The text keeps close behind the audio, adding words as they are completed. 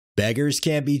Beggars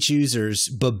can't be choosers,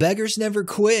 but beggars never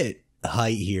quit.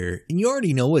 Height here, and you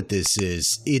already know what this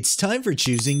is. It's time for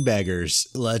Choosing Beggars.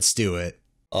 Let's do it.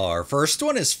 Our first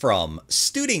one is from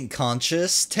Student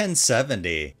Conscious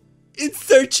 1070. In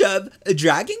search of a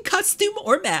dragon costume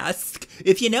or mask.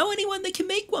 If you know anyone that can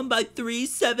make one by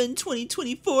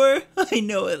 3/7/2024, I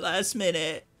know it last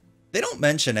minute. They don't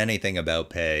mention anything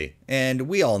about pay, and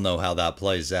we all know how that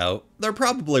plays out. They're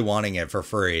probably wanting it for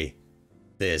free.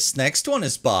 This next one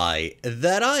is by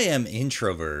That I Am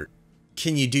Introvert.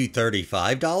 Can you do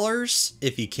 $35?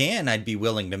 If you can, I'd be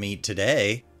willing to meet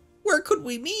today. Where could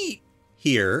we meet?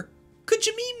 Here. Could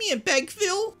you meet me in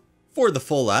Beggville? For the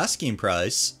full asking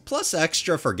price, plus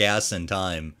extra for gas and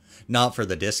time, not for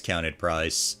the discounted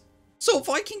price. So if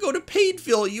I can go to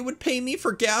Paidville, you would pay me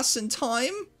for gas and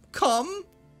time? Come?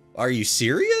 Are you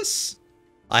serious?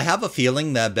 I have a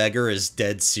feeling that beggar is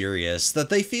dead serious, that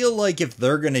they feel like if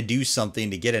they're gonna do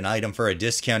something to get an item for a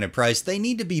discounted price, they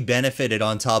need to be benefited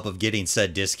on top of getting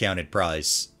said discounted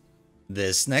price.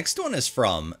 This next one is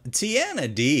from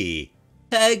Tiana D.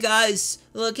 Hey guys,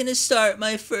 looking to start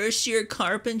my first year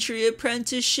carpentry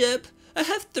apprenticeship? I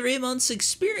have 3 months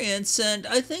experience and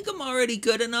I think I'm already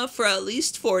good enough for at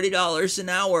least $40 an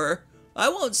hour. I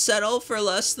won't settle for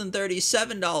less than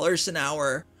 $37 an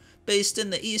hour. Based in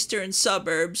the eastern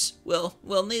suburbs,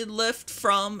 we'll need lift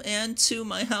from and to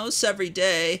my house every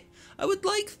day. I would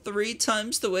like 3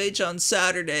 times the wage on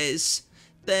Saturdays.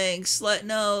 Thanks, let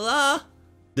know.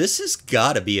 This has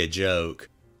gotta be a joke.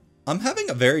 I'm having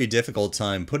a very difficult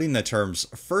time putting the terms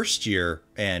first year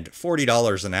and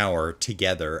 $40 an hour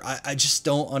together. I just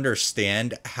don't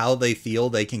understand how they feel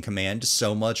they can command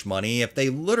so much money if they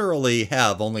literally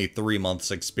have only 3 months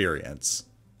experience.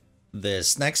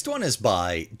 This next one is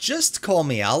by Just Call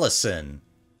Me Allison.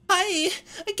 Hi,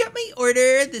 I got my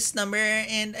order, this number,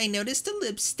 and I noticed a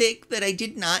lipstick that I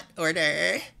did not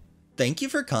order. Thank you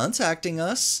for contacting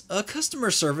us. A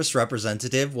customer service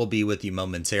representative will be with you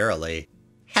momentarily.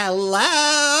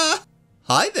 Hello?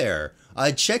 Hi there.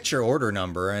 I checked your order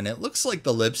number and it looks like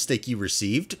the lipstick you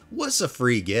received was a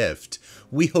free gift.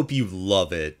 We hope you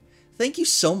love it. Thank you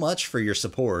so much for your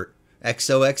support.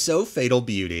 XOXO Fatal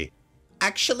Beauty.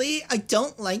 Actually, I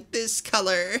don't like this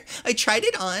color. I tried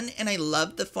it on and I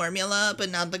love the formula,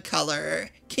 but not the color.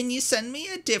 Can you send me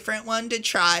a different one to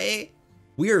try?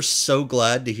 We are so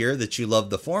glad to hear that you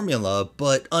love the formula,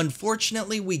 but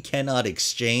unfortunately we cannot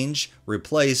exchange,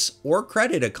 replace, or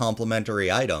credit a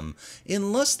complimentary item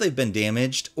unless they've been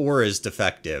damaged or is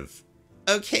defective.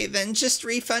 Okay, then just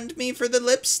refund me for the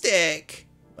lipstick.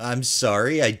 I'm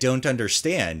sorry, I don't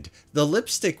understand. The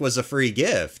lipstick was a free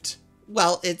gift.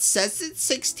 Well, it says it's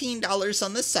 $16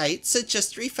 on the site, so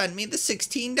just refund me the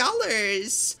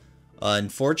 $16.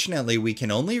 Unfortunately, we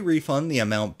can only refund the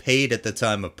amount paid at the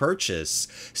time of purchase.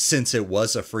 Since it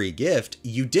was a free gift,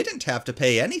 you didn't have to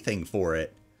pay anything for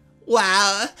it.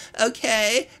 Wow,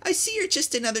 okay. I see you're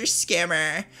just another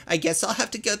scammer. I guess I'll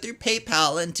have to go through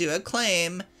PayPal and do a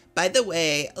claim. By the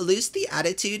way, lose the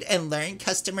attitude and learn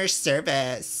customer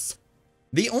service.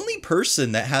 The only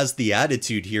person that has the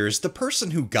attitude here is the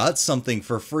person who got something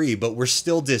for free but were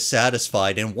still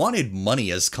dissatisfied and wanted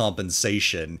money as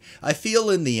compensation. I feel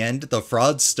in the end the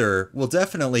fraudster will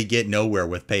definitely get nowhere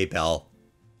with PayPal.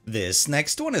 This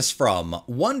next one is from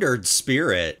Wondered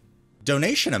Spirit.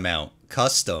 Donation amount,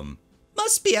 custom.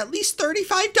 Must be at least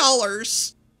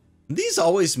 $35. These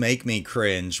always make me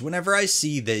cringe whenever I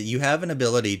see that you have an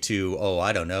ability to,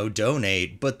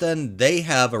 donate, but then they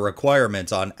have a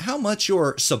requirement on how much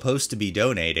you're supposed to be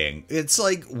donating. It's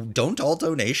like, don't all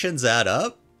donations add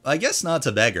up? I guess not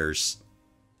to beggars.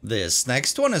 This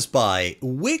next one is by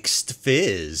Wixt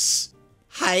Fizz.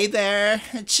 Hi there,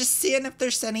 just seeing if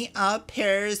there's any au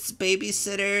pairs,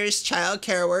 babysitters,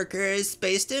 childcare workers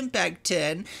based in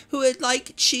Begton who would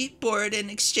like cheap board in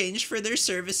exchange for their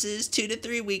services 2 to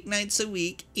 3 weeknights a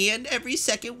week and every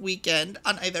second weekend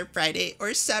on either Friday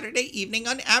or Saturday evening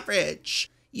on average.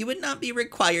 You would not be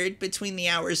required between the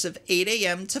hours of 8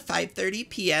 a.m. to 5:30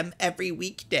 p.m. every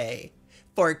weekday.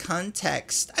 For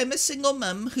context, I'm a single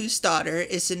mom whose daughter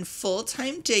is in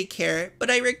full-time daycare, but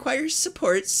I require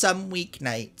support some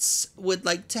weeknights. Would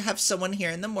like to have someone here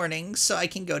in the morning so I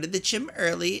can go to the gym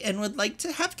early and would like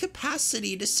to have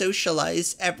capacity to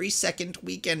socialize every second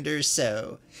weekend or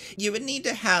so. You would need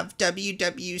to have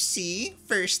WWC,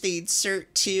 First Aid Cert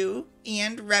 2,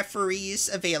 and referees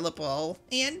available,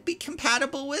 and be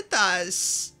compatible with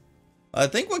us. I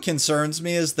think what concerns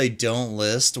me is they don't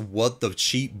list what the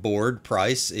cheap board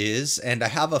price is, and I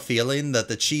have a feeling that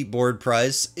the cheap board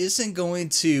price isn't going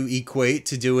to equate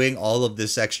to doing all of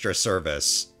this extra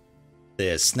service.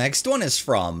 This next one is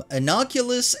from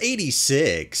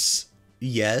Innocuous86.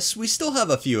 Yes, we still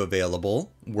have a few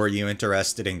available. Were you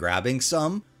interested in grabbing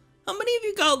some? How many of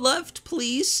you got left,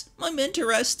 please? I'm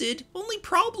interested. Only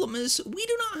problem is we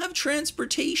do not have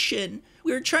transportation.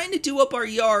 We are trying to do up our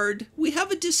yard. We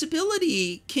have a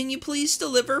disability. Can you please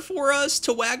deliver for us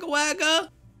to Wagga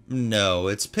Wagga? No,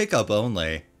 it's pickup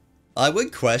only. I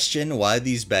would question why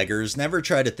these beggars never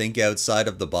try to think outside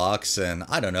of the box and,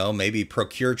 I don't know, maybe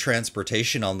procure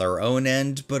transportation on their own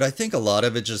end, but I think a lot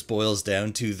of it just boils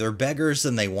down to they're beggars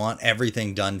and they want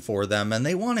everything done for them and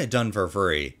they want it done for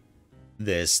free.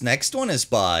 This next one is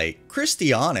by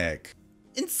Christianic.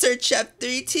 In search of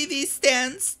 3 TV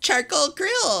stands, charcoal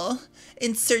grill.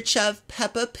 In search of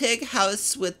Peppa Pig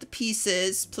house with the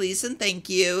pieces, please and thank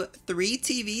you. 3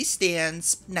 TV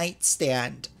stands,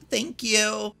 nightstand. Thank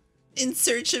you. In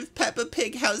search of Peppa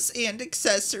Pig house and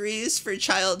accessories for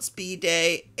child's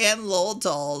B-Day and Lol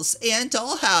dolls and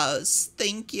dollhouse.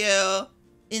 Thank you.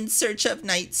 In search of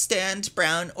nightstand,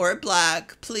 brown or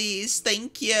black, please.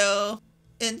 Thank you.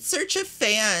 In search of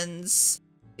fans.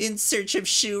 In search of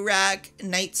shoe rack,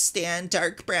 nightstand,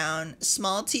 dark brown,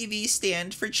 small TV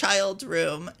stand for child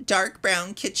room, dark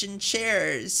brown kitchen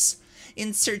chairs.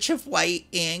 In search of white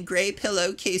and gray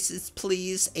pillowcases,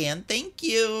 please and thank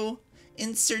you.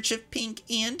 In search of pink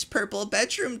and purple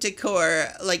bedroom decor,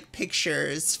 like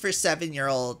pictures for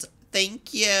 7-year-old.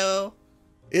 Thank you.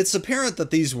 It's apparent that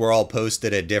these were all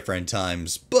posted at different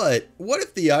times, but what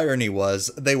if the irony was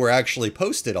they were actually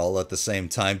posted all at the same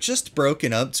time, just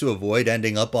broken up to avoid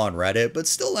ending up on Reddit, but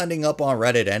still ending up on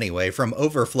Reddit anyway from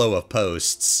overflow of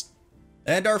posts?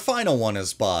 And our final one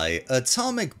is by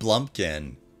Atomic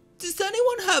Blumpkin. Does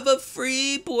anyone have a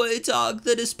free boy dog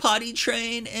that is potty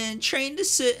trained and trained to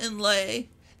sit and lay,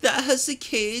 that has a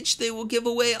cage they will give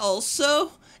away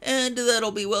also, and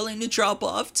that'll be willing to drop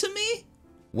off to me?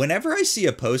 Whenever I see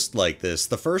a post like this,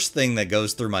 the first thing that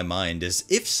goes through my mind is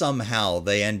if somehow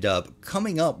they end up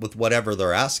coming up with whatever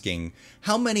they're asking,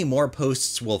 how many more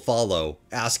posts will follow,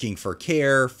 asking for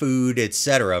care, food,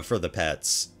 etc. for the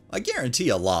pets? I guarantee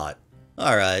a lot.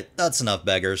 Alright, that's enough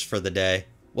beggars for the day.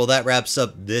 Well, that wraps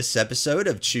up this episode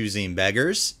of Choosing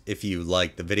Beggars. If you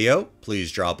liked the video,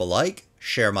 please drop a like,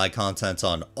 share my content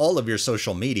on all of your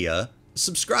social media,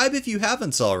 subscribe if you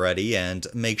haven't already, and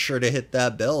make sure to hit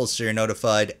that bell so you're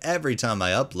notified every time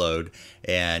I upload,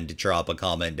 and drop a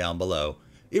comment down below.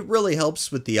 It really helps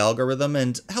with the algorithm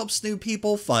and helps new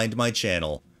people find my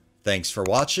channel. Thanks for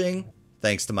watching,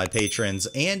 thanks to my patrons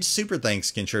and super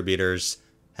thanks contributors.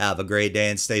 Have a great day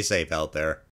and stay safe out there.